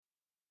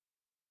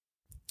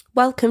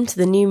Welcome to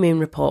the New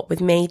Moon Report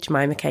with me,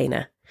 Jemima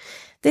Kana.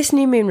 This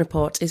New Moon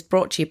Report is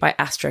brought to you by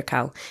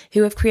AstroCal,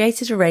 who have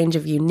created a range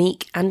of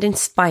unique and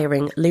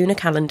inspiring lunar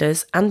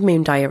calendars and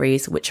moon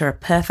diaries which are a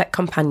perfect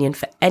companion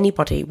for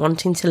anybody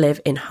wanting to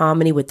live in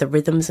harmony with the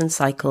rhythms and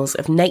cycles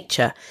of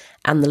nature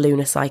and the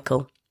lunar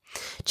cycle.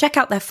 Check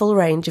out their full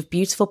range of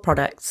beautiful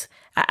products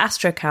at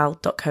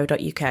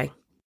astrocal.co.uk.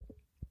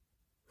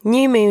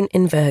 New Moon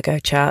in Virgo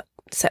chart,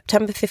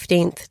 September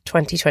 15th,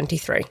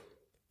 2023.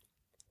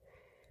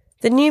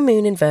 The new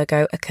moon in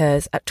Virgo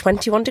occurs at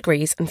 21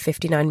 degrees and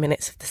 59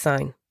 minutes of the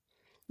sign.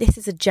 This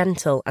is a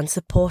gentle and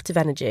supportive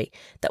energy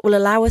that will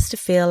allow us to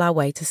feel our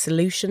way to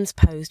solutions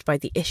posed by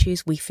the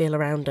issues we feel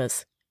around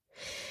us.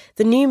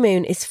 The new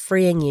moon is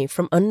freeing you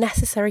from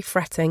unnecessary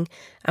fretting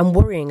and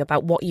worrying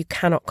about what you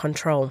cannot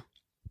control.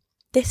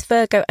 This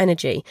Virgo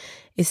energy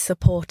is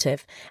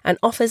supportive and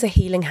offers a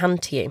healing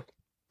hand to you.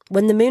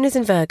 When the moon is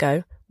in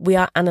Virgo, we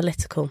are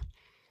analytical.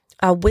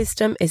 Our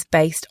wisdom is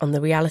based on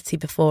the reality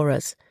before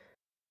us.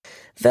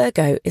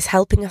 Virgo is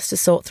helping us to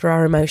sort through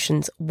our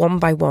emotions one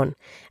by one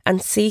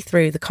and see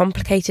through the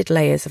complicated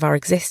layers of our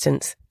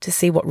existence to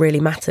see what really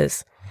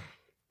matters.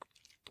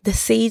 The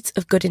seeds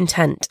of good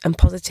intent and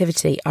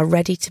positivity are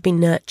ready to be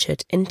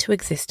nurtured into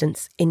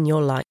existence in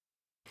your life.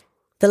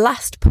 The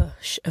last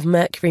push of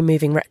Mercury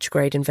moving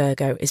retrograde in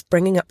Virgo is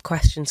bringing up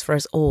questions for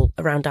us all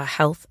around our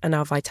health and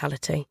our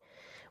vitality.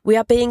 We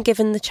are being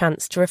given the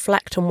chance to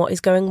reflect on what is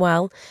going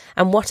well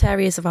and what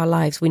areas of our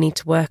lives we need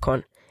to work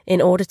on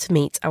in order to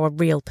meet our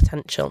real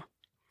potential.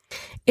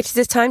 It is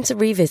a time to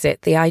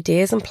revisit the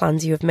ideas and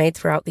plans you have made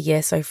throughout the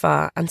year so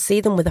far and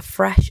see them with a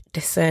fresh,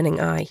 discerning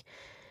eye.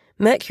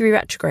 Mercury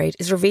retrograde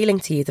is revealing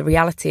to you the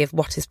reality of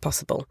what is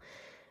possible.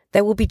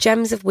 There will be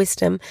gems of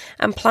wisdom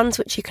and plans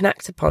which you can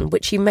act upon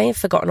which you may have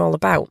forgotten all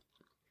about.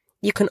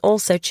 You can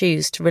also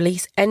choose to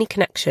release any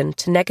connection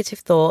to negative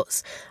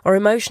thoughts or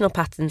emotional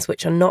patterns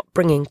which are not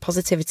bringing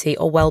positivity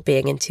or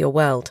well-being into your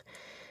world.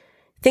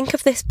 Think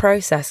of this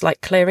process like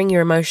clearing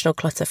your emotional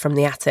clutter from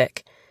the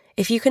attic.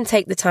 If you can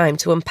take the time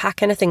to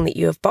unpack anything that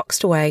you have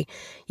boxed away,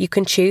 you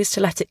can choose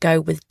to let it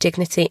go with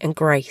dignity and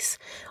grace,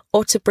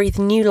 or to breathe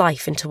new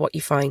life into what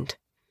you find.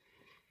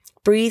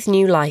 Breathe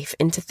new life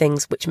into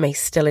things which may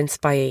still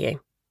inspire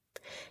you.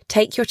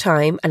 Take your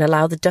time and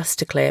allow the dust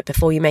to clear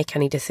before you make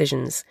any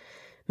decisions.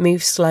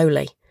 Move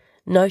slowly,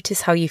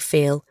 notice how you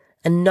feel,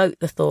 and note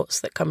the thoughts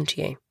that come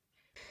to you.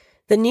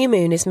 The new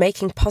moon is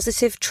making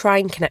positive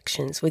trine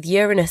connections with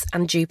Uranus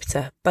and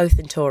Jupiter, both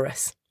in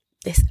Taurus.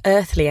 This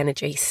earthly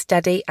energy,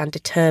 steady and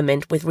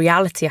determined with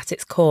reality at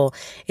its core,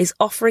 is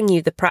offering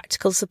you the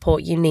practical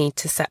support you need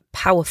to set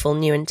powerful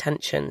new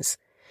intentions.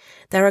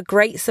 There are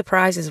great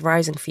surprises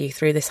arising for you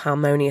through this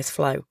harmonious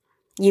flow.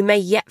 You may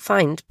yet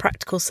find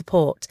practical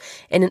support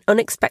in an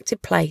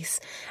unexpected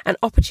place, and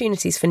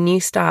opportunities for new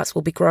starts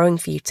will be growing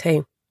for you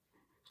too.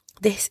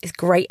 This is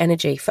great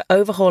energy for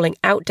overhauling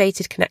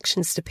outdated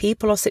connections to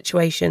people or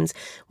situations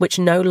which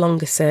no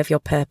longer serve your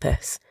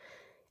purpose.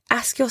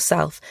 Ask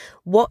yourself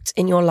what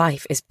in your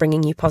life is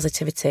bringing you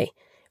positivity.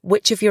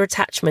 Which of your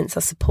attachments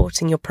are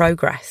supporting your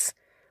progress?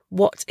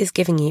 What is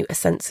giving you a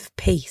sense of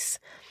peace?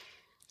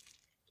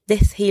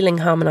 This healing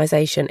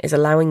harmonisation is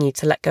allowing you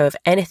to let go of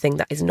anything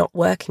that is not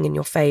working in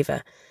your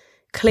favour.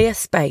 Clear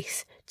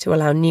space to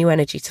allow new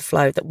energy to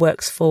flow that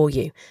works for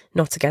you,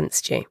 not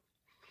against you.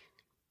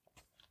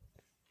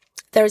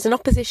 There is an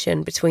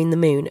opposition between the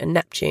moon and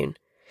Neptune.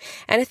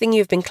 Anything you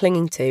have been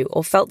clinging to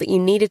or felt that you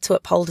needed to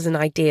uphold as an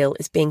ideal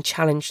is being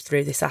challenged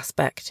through this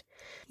aspect.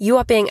 You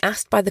are being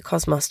asked by the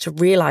cosmos to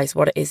realise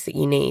what it is that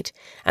you need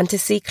and to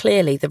see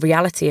clearly the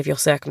reality of your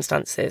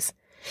circumstances.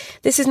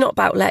 This is not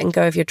about letting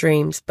go of your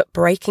dreams, but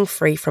breaking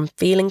free from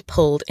feeling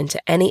pulled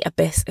into any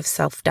abyss of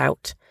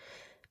self-doubt.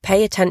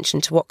 Pay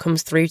attention to what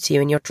comes through to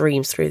you in your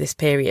dreams through this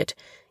period.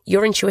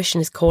 Your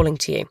intuition is calling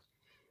to you.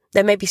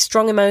 There may be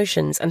strong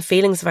emotions and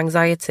feelings of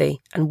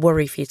anxiety and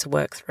worry for you to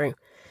work through.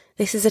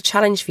 This is a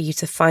challenge for you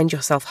to find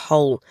yourself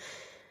whole.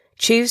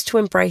 Choose to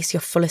embrace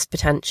your fullest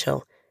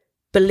potential.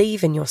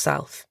 Believe in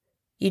yourself.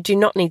 You do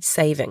not need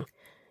saving.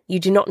 You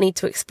do not need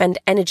to expend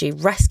energy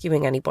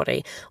rescuing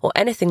anybody or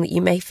anything that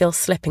you may feel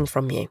slipping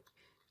from you.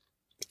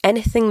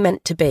 Anything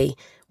meant to be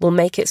will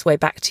make its way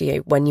back to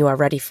you when you are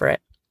ready for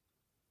it.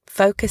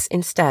 Focus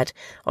instead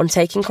on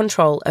taking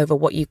control over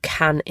what you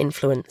can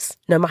influence,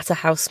 no matter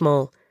how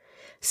small.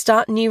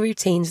 Start new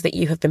routines that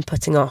you have been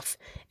putting off,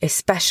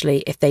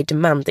 especially if they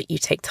demand that you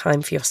take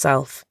time for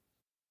yourself.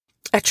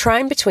 A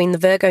trine between the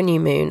Virgo new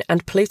moon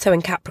and Pluto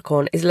in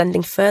Capricorn is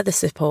lending further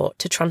support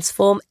to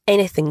transform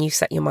anything you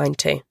set your mind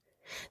to.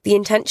 The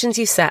intentions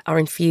you set are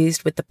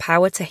infused with the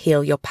power to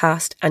heal your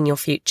past and your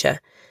future.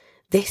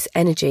 This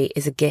energy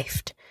is a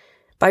gift.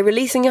 By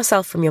releasing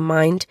yourself from your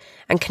mind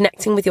and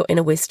connecting with your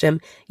inner wisdom,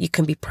 you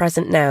can be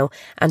present now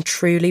and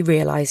truly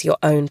realise your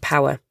own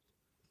power.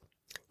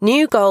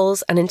 New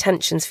goals and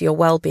intentions for your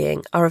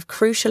well-being are of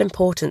crucial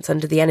importance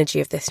under the energy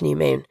of this new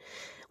moon.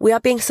 We are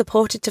being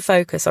supported to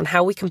focus on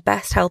how we can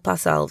best help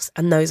ourselves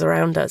and those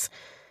around us.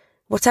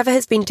 Whatever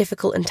has been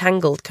difficult and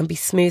tangled can be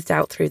smoothed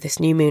out through this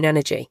new moon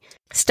energy.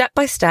 Step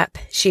by step,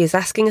 she is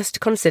asking us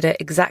to consider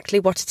exactly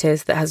what it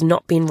is that has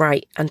not been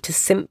right and to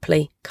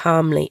simply,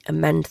 calmly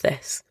amend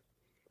this.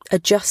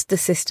 Adjust the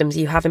systems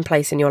you have in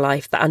place in your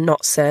life that are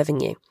not serving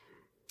you.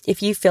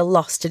 If you feel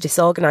lost to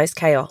disorganised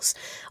chaos,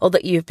 or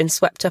that you have been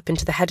swept up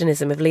into the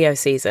hedonism of Leo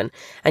season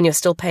and you're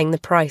still paying the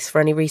price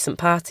for any recent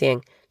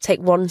partying,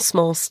 take one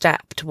small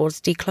step towards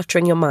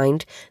decluttering your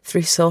mind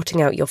through sorting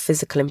out your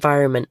physical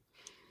environment.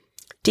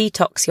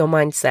 Detox your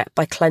mindset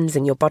by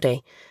cleansing your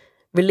body.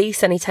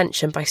 Release any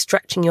tension by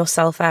stretching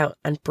yourself out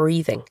and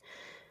breathing.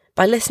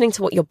 By listening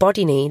to what your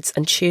body needs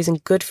and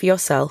choosing good for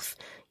yourself,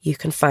 you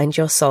can find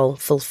your soul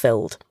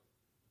fulfilled.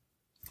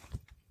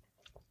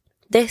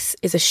 This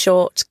is a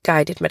short,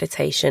 guided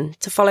meditation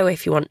to follow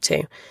if you want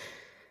to.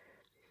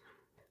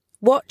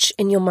 Watch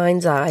in your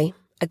mind's eye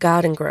a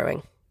garden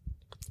growing.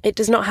 It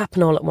does not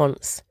happen all at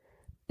once,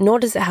 nor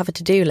does it have a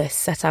to-do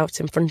list set out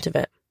in front of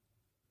it.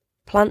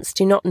 Plants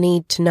do not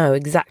need to know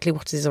exactly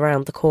what is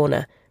around the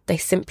corner. They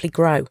simply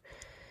grow.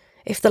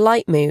 If the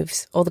light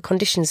moves or the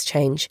conditions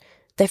change,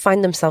 they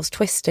find themselves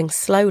twisting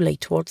slowly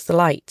towards the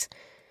light.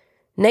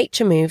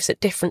 Nature moves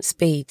at different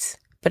speeds,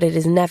 but it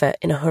is never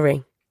in a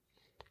hurry.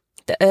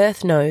 The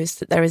earth knows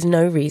that there is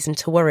no reason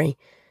to worry.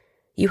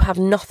 You have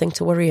nothing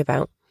to worry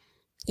about.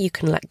 You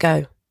can let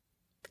go.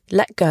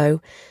 Let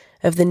go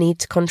of the need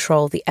to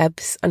control the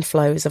ebbs and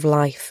flows of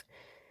life.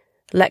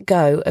 Let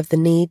go of the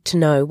need to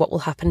know what will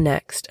happen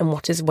next and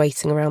what is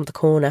waiting around the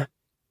corner.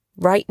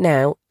 Right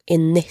now,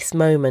 in this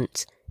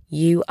moment,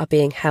 you are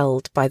being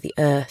held by the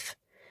earth.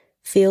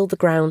 Feel the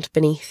ground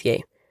beneath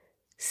you.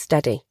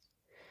 Steady.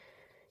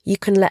 You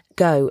can let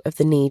go of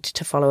the need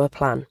to follow a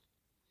plan.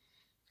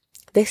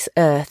 This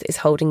earth is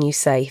holding you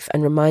safe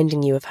and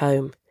reminding you of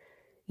home.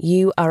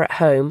 You are at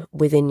home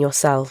within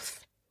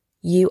yourself.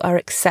 You are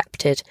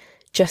accepted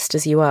just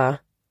as you are.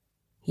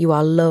 You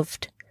are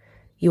loved.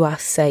 You are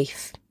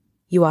safe.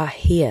 You are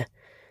here.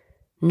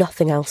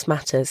 Nothing else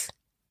matters.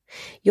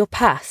 Your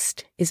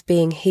past is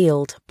being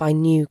healed by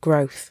new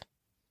growth.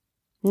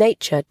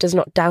 Nature does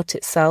not doubt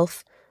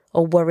itself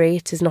or worry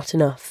it is not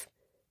enough.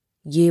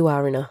 You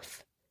are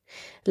enough.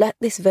 Let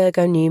this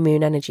Virgo new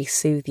moon energy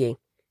soothe you.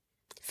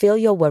 Feel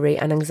your worry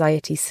and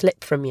anxiety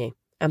slip from you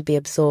and be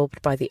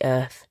absorbed by the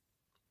earth.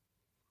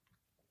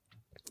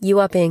 You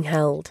are being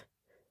held,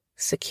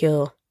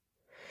 secure.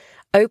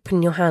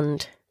 Open your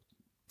hand.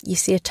 You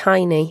see a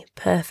tiny,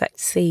 perfect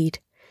seed.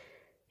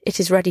 It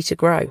is ready to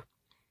grow.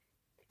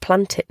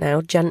 Plant it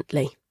now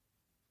gently.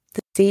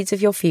 The seeds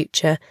of your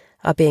future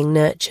are being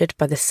nurtured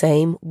by the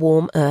same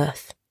warm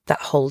earth that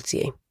holds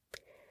you.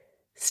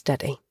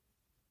 Steady.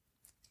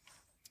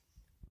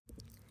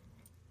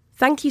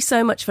 Thank you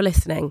so much for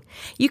listening.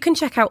 You can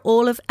check out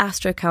all of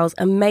AstroCal's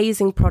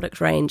amazing product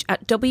range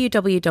at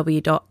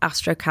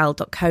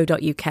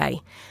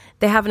www.astrocal.co.uk.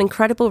 They have an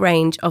incredible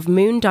range of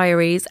moon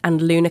diaries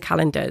and lunar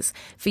calendars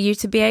for you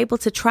to be able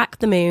to track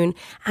the moon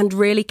and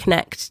really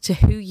connect to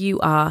who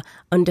you are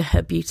under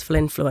her beautiful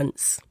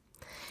influence.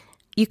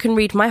 You can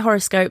read my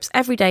horoscopes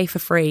every day for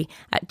free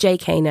at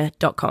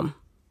jkaner.com.